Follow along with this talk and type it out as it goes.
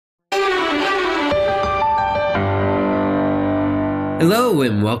Hello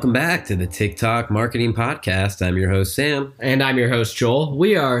and welcome back to the TikTok Marketing Podcast. I'm your host, Sam. And I'm your host, Joel.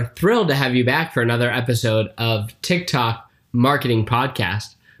 We are thrilled to have you back for another episode of TikTok Marketing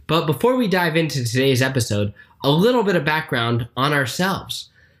Podcast. But before we dive into today's episode, a little bit of background on ourselves.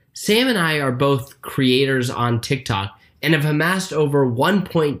 Sam and I are both creators on TikTok and have amassed over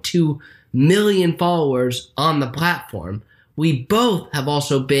 1.2 million followers on the platform. We both have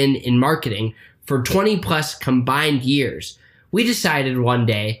also been in marketing for 20 plus combined years. We decided one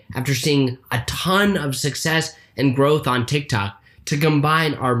day, after seeing a ton of success and growth on TikTok, to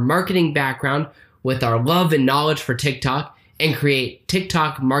combine our marketing background with our love and knowledge for TikTok and create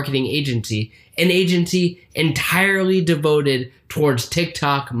TikTok Marketing Agency, an agency entirely devoted towards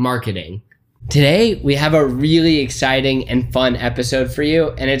TikTok marketing. Today, we have a really exciting and fun episode for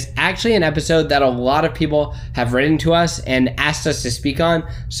you, and it's actually an episode that a lot of people have written to us and asked us to speak on,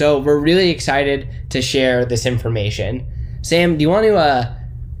 so we're really excited to share this information. Sam, do you want to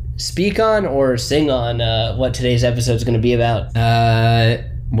speak on or sing on what today's episode is going to be about? All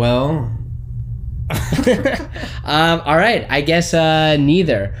right, I guess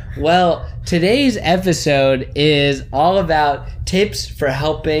neither. Well, today's episode is all about tips for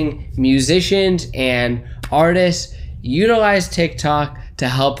helping musicians and artists utilize TikTok to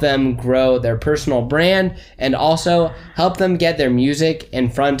help them grow their personal brand and also help them get their music in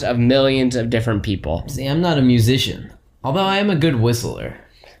front of millions of different people. See, I'm not a musician, although I am a good whistler.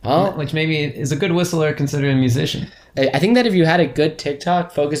 Oh, which maybe is a good whistler considered a musician. I think that if you had a good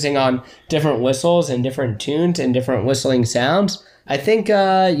TikTok focusing on different whistles and different tunes and different whistling sounds, I think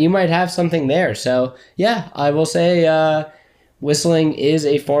you might have something there. So yeah, I will say whistling is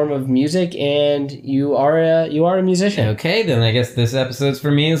a form of music, and you are a musician. Okay, then I guess this episode's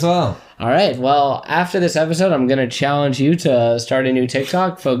for me as well. All right. Well, after this episode, I'm going to challenge you to start a new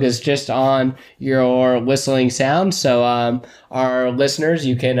TikTok focused just on your whistling sounds. So our listeners,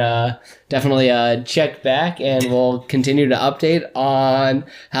 you can definitely check back, and we'll continue to update on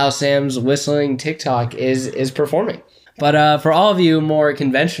how Sam's whistling TikTok is performing. But for all of you more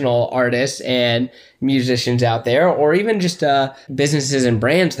conventional artists and musicians out there, or even just businesses and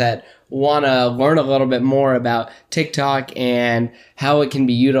brands that want to learn a little bit more about TikTok and how it can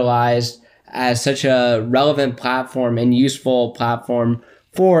be utilized as such a relevant platform and useful platform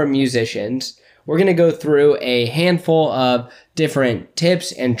for musicians, we're going to go through a handful of different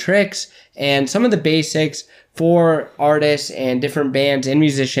tips and tricks and some of the basics for artists and different bands and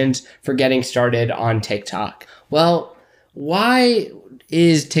musicians for getting started on TikTok. Well, why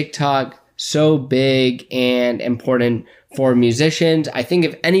is TikTok so big and important for musicians? I think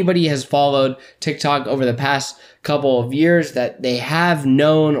if anybody has followed TikTok over the past couple of years, that they have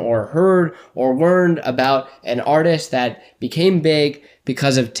known or heard or learned about an artist that became big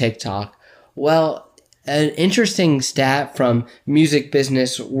because of TikTok. Well, an interesting stat from Music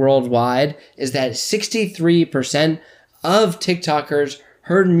Business Worldwide is that 63% of TikTokers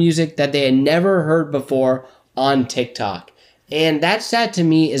heard music that they had never heard before on TikTok. And that stat to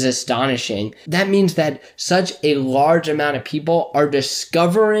me is astonishing. That means that such a large amount of people are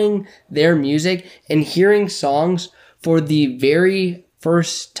discovering their music and hearing songs for the very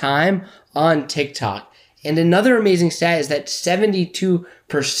first time on TikTok. And another amazing stat is that 72%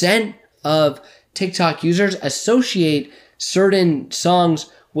 of TikTok users associate certain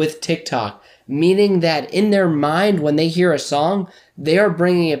songs with TikTok, meaning that in their mind, when they hear a song, they are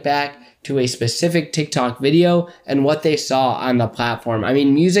bringing it back to a specific TikTok video and what they saw on the platform. I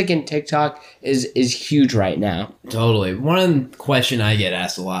mean, music and TikTok is huge right now. Totally. One question I get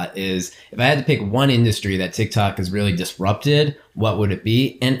asked a lot is, if I had to pick one industry that TikTok has really disrupted, what would it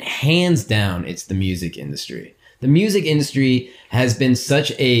be? And hands down, it's the music industry. The music industry has been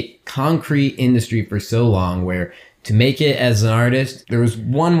such a concrete industry for so long, where to make it as an artist, there was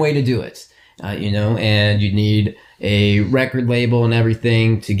one way to do it, and you need a record label and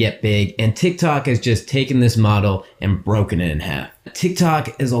everything to get big. And TikTok has just taken this model and broken it in half.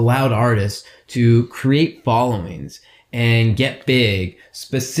 TikTok has allowed artists to create followings and get big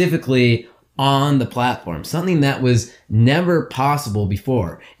specifically on the platform, something that was never possible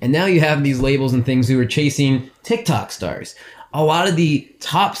before. And now you have these labels and things who are chasing TikTok stars. A lot of the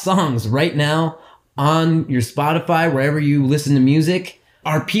top songs right now on your Spotify, wherever you listen to music,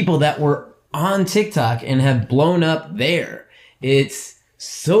 are people that were on TikTok and have blown up there. It's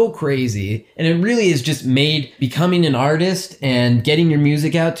so crazy. And it really is just made becoming an artist and getting your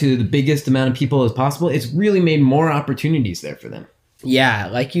music out to the biggest amount of people as possible. It's really made more opportunities there for them. Yeah,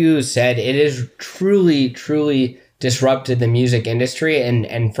 like you said, it has truly disrupted the music industry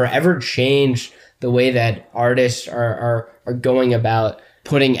and forever changed the way that artists are going about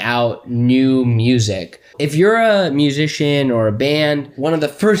putting out new music. If you're a musician or a band, one of the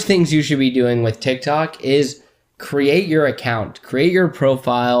first things you should be doing with TikTok is create your account, create your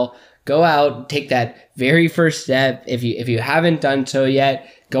profile, go out, take that very first step. If you haven't done so yet,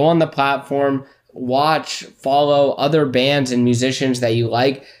 go on the platform, watch, follow other bands and musicians that you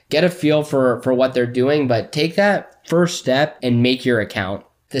like, get a feel for what they're doing, but take that first step and make your account.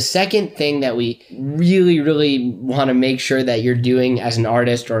 The second thing that we really, really want to make sure that you're doing as an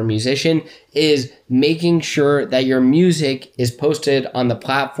artist or a musician is making sure that your music is posted on the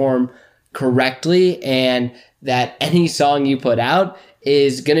platform correctly and that any song you put out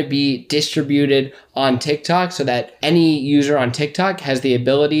is going to be distributed on TikTok so that any user on TikTok has the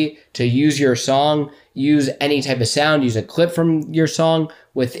ability to use your song, use any type of sound, use a clip from your song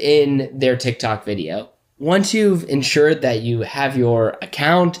within their TikTok video. Once you've ensured that you have your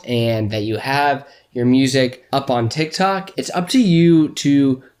account and that you have your music up on TikTok, it's up to you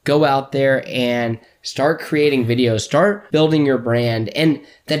to go out there and start creating videos, start building your brand. And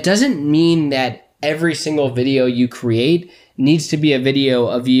that doesn't mean that every single video you create needs to be a video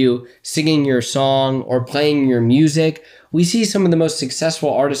of you singing your song or playing your music. We see some of the most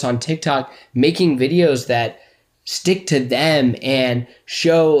successful artists on TikTok making videos that stick to them and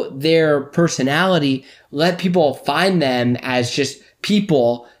show their personality, let people find them as just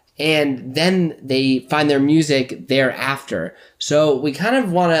people, and then they find their music thereafter. So we kind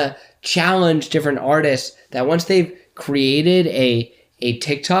of want to challenge different artists that once they've created a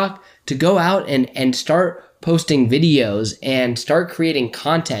TikTok to go out and start posting videos and start creating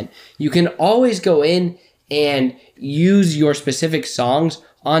content. You can always go in and use your specific songs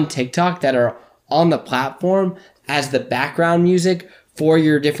on TikTok that are on the platform as the background music for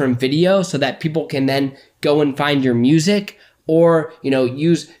your different videos so that people can then go and find your music or,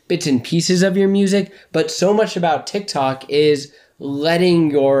 use bits and pieces of your music. But so much about TikTok is letting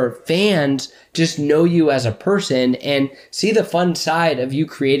your fans just know you as a person and see the fun side of you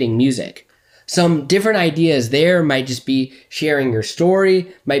creating music. Some different ideas there might just be sharing your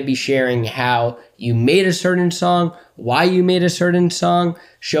story, might be sharing how you made a certain song, why you made a certain song,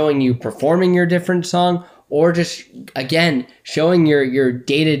 showing you performing your different song, or just, again, showing your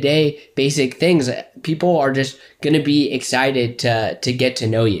day-to-day basic things. People are just going to be excited to get to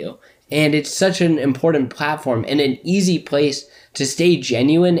know you. And it's such an important platform and an easy place to stay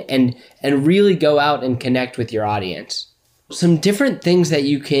genuine and really go out and connect with your audience. Some different things that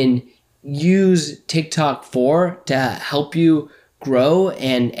you can use TikTok for to help you grow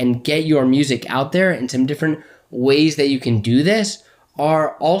and get your music out there, and some different ways that you can do this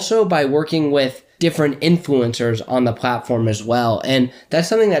are also by working with different influencers on the platform as well. And that's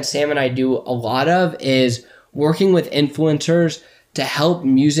something that Sam and I do a lot of, is working with influencers to help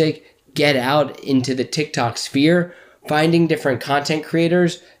music get out into the TikTok sphere, finding different content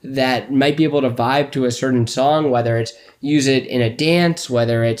creators that might be able to vibe to a certain song, whether it's use it in a dance,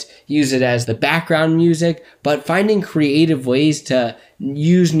 whether it's use it as the background music, but finding creative ways to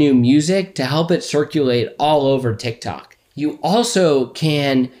use new music to help it circulate all over TikTok. You also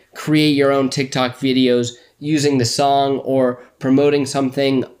can create your own TikTok videos using the song or promoting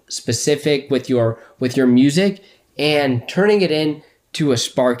something specific with your music and turning it into a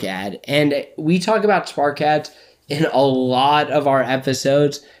Spark ad. And we talk about Spark ads in a lot of our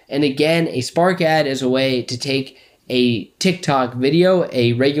episodes. And again, a Spark ad is a way to take a TikTok video,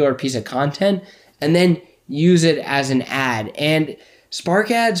 a regular piece of content, and then use it as an ad. And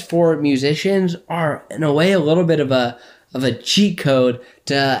Spark ads for musicians are, in a way, a little bit of a cheat code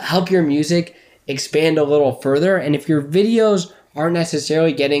to help your music expand a little further. And if your videos aren't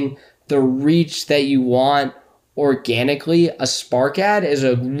necessarily getting the reach that you want organically, a Spark ad is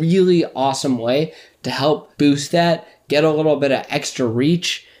a really awesome way to help boost that, get a little bit of extra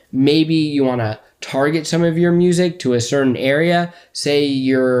reach. Maybe you want to target some of your music to a certain area. Say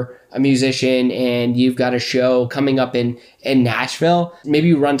you're a musician and you've got a show coming up in Nashville. Maybe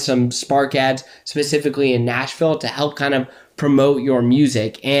you run some Spark ads specifically in Nashville to help kind of promote your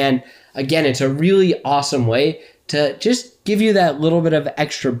music. And again, it's a really awesome way to just give you that little bit of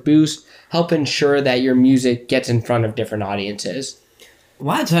extra boost, help ensure that your music gets in front of different audiences. A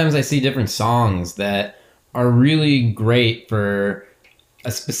lot of times I see different songs that are really great for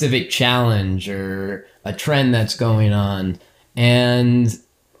a specific challenge or a trend that's going on. And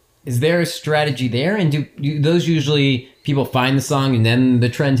is there a strategy there? And do those usually people find the song and then the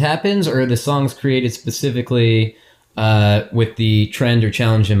trend happens, or are the songs created specifically with the trend or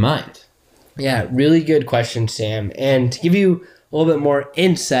challenge in mind? Yeah, really good question, Sam. And to give you a little bit more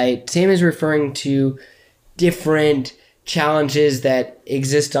insight, Sam is referring to different challenges that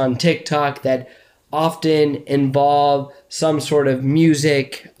exist on TikTok that often involve some sort of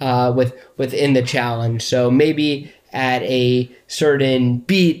music within the challenge. So maybe at a certain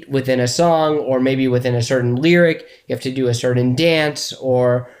beat within a song, or maybe within a certain lyric, you have to do a certain dance,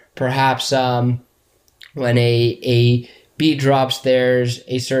 or perhaps when a beat drops, there's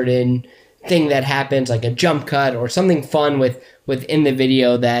a certain thing that happens, like a jump cut or something fun within the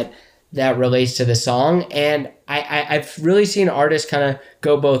video that relates to the song. And I've really seen artists kind of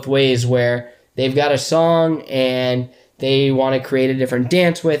go both ways, where they've got a song and they want to create a different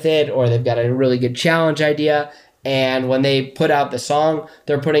dance with it, or they've got a really good challenge idea. And when they put out the song,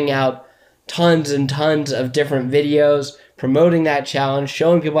 they're putting out tons and tons of different videos promoting that challenge,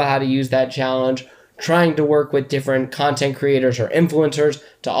 showing people how to use that challenge, trying to work with different content creators or influencers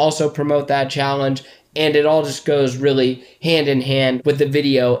to also promote that challenge. And it all just goes really hand in hand with the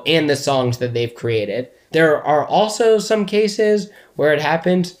video and the songs that they've created. There are also some cases where it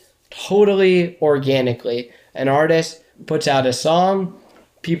happens totally organically. An artist puts out a song,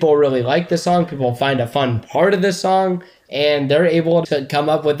 people really like the song, people find a fun part of the song, and they're able to come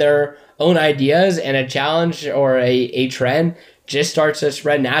up with their own ideas, and a challenge or a trend just starts to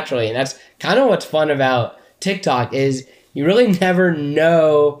spread naturally. And that's kind of what's fun about TikTok, is you really never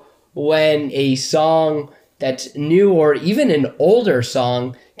know when a song that's new or even an older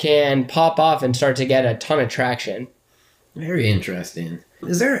song can pop off and start to get a ton of traction. Very interesting.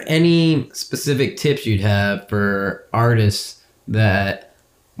 Is there any specific tips you'd have for artists that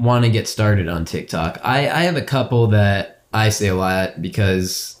want to get started on TikTok? I have a couple that I say a lot,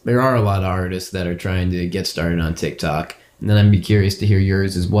 because there are a lot of artists that are trying to get started on TikTok. And then I'd be curious to hear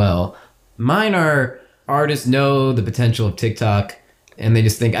yours as well. Mine are artists know the potential of TikTok, and they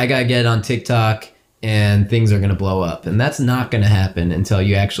just think, I gotta get on TikTok and things are gonna blow up. And that's not gonna happen until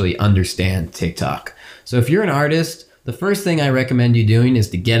you actually understand TikTok. So if you're an artist, the first thing I recommend you doing is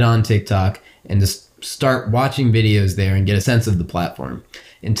to get on TikTok and just start watching videos there and get a sense of the platform.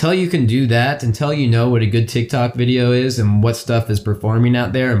 Until you can do that, until you know what a good TikTok video is and what stuff is performing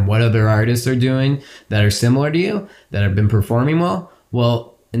out there and what other artists are doing that are similar to you, that have been performing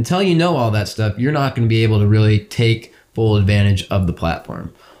well, until you know all that stuff, you're not going to be able to really take full advantage of the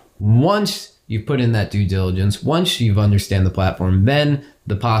platform. Once you've put in that due diligence, once you've understand the platform, then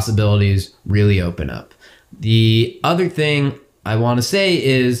the possibilities really open up. The other thing I want to say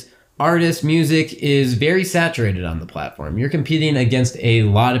is artist music is very saturated on the platform. You're competing against a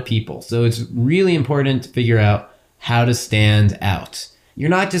lot of people. So it's really important to figure out how to stand out. You're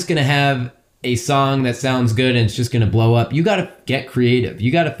not just going to have a song that sounds good and it's just going to blow up. You got to get creative.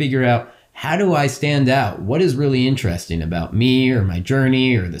 You got to figure out, how do I stand out? What is really interesting about me or my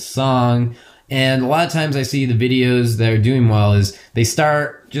journey or the song? And a lot of times I see the videos that are doing well is they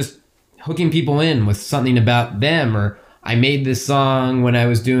start just hooking people in with something about them, or I made this song when I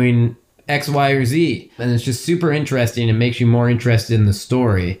was doing X, Y, or Z. And it's just super interesting and makes you more interested in the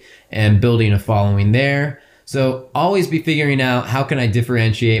story and building a following there. So always be figuring out, how can I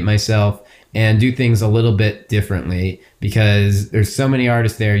differentiate myself and do things a little bit differently, because there's so many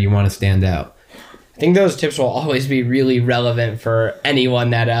artists there, you want to stand out. I think those tips will always be really relevant for anyone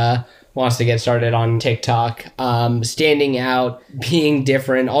that wants to get started on TikTok. Standing out, being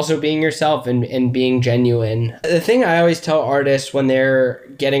different, also being yourself and being genuine. The thing I always tell artists when they're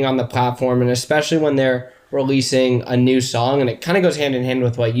getting on the platform, and especially when they're releasing a new song, and it kind of goes hand in hand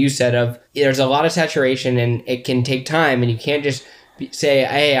with what you said of, there's a lot of saturation and it can take time, and you can't just say,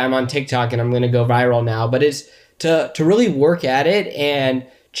 hey, I'm on TikTok and I'm going to go viral now. But it's to really work at it and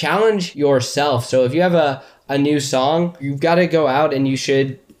challenge yourself. So if you have a new song, you've got to go out and you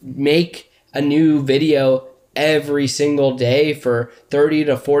should make a new video every single day for 30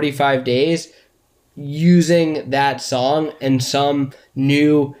 to 45 days using that song in some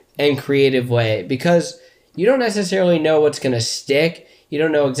new and creative way, because you don't necessarily know what's going to stick. You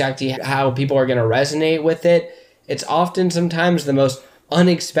don't know exactly how people are going to resonate with it. It's often sometimes the most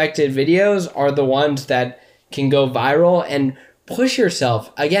unexpected videos are the ones that can go viral. And push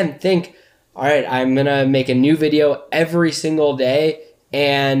yourself. Again, think, all right, I'm going to make a new video every single day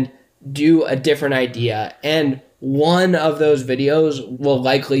and do a different idea. And one of those videos will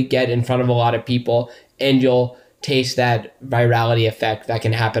likely get in front of a lot of people, and you'll taste that virality effect that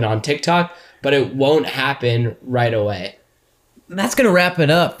can happen on TikTok, but it won't happen right away. That's going to wrap it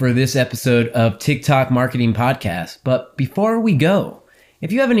up for this episode of TikTok Marketing Podcast. But before we go,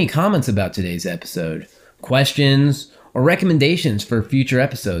 if you have any comments about today's episode, questions, or recommendations for future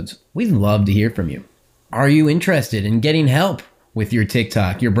episodes, we'd love to hear from you. Are you interested in getting help with your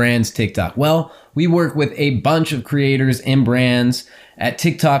TikTok, your brand's TikTok? Well, we work with a bunch of creators and brands at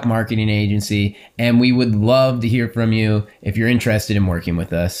TikTok Marketing Agency, and we would love to hear from you if you're interested in working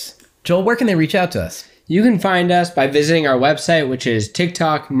with us. Joel, where can they reach out to us? You can find us by visiting our website, which is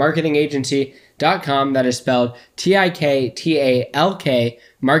tiktokmarketingagency.com. That is spelled TIKTALK,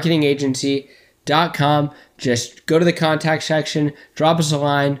 marketingagency.com. Just go to the contact section, drop us a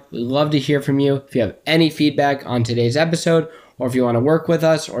line. We'd love to hear from you. If you have any feedback on today's episode, or if you want to work with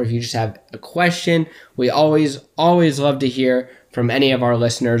us, or if you just have a question, we always love to hear from any of our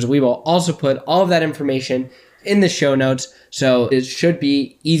listeners. We will also put all of that information in the show notes, so it should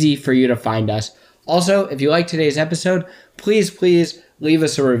be easy for you to find us. Also, if you like today's episode, please leave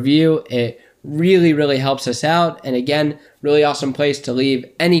us a review. It really helps us out. And again, really awesome place to leave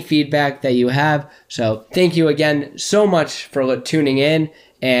any feedback that you have. So thank you again so much for tuning in,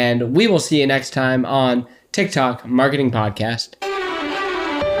 and we will see you next time on TikTok Marketing Podcast.